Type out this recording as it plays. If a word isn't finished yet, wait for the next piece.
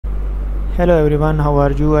Hello everyone, how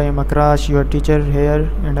are you? I am Akrash, your teacher here,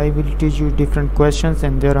 and I will teach you different questions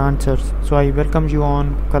and their answers. So I welcome you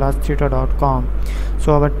on classtheta.com.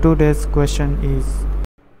 So our today's question is: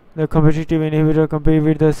 the competitive inhibitor compete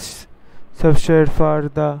with the substrate for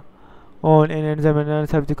the on an enzyme, and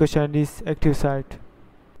answer of the question is active site.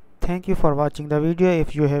 Thank you for watching the video.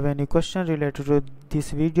 If you have any question related to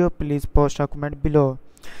this video, please post a comment below.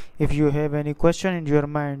 If you have any question in your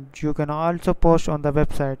mind, you can also post on the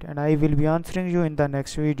website and I will be answering you in the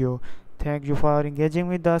next video. Thank you for engaging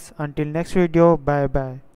with us. Until next video, bye bye.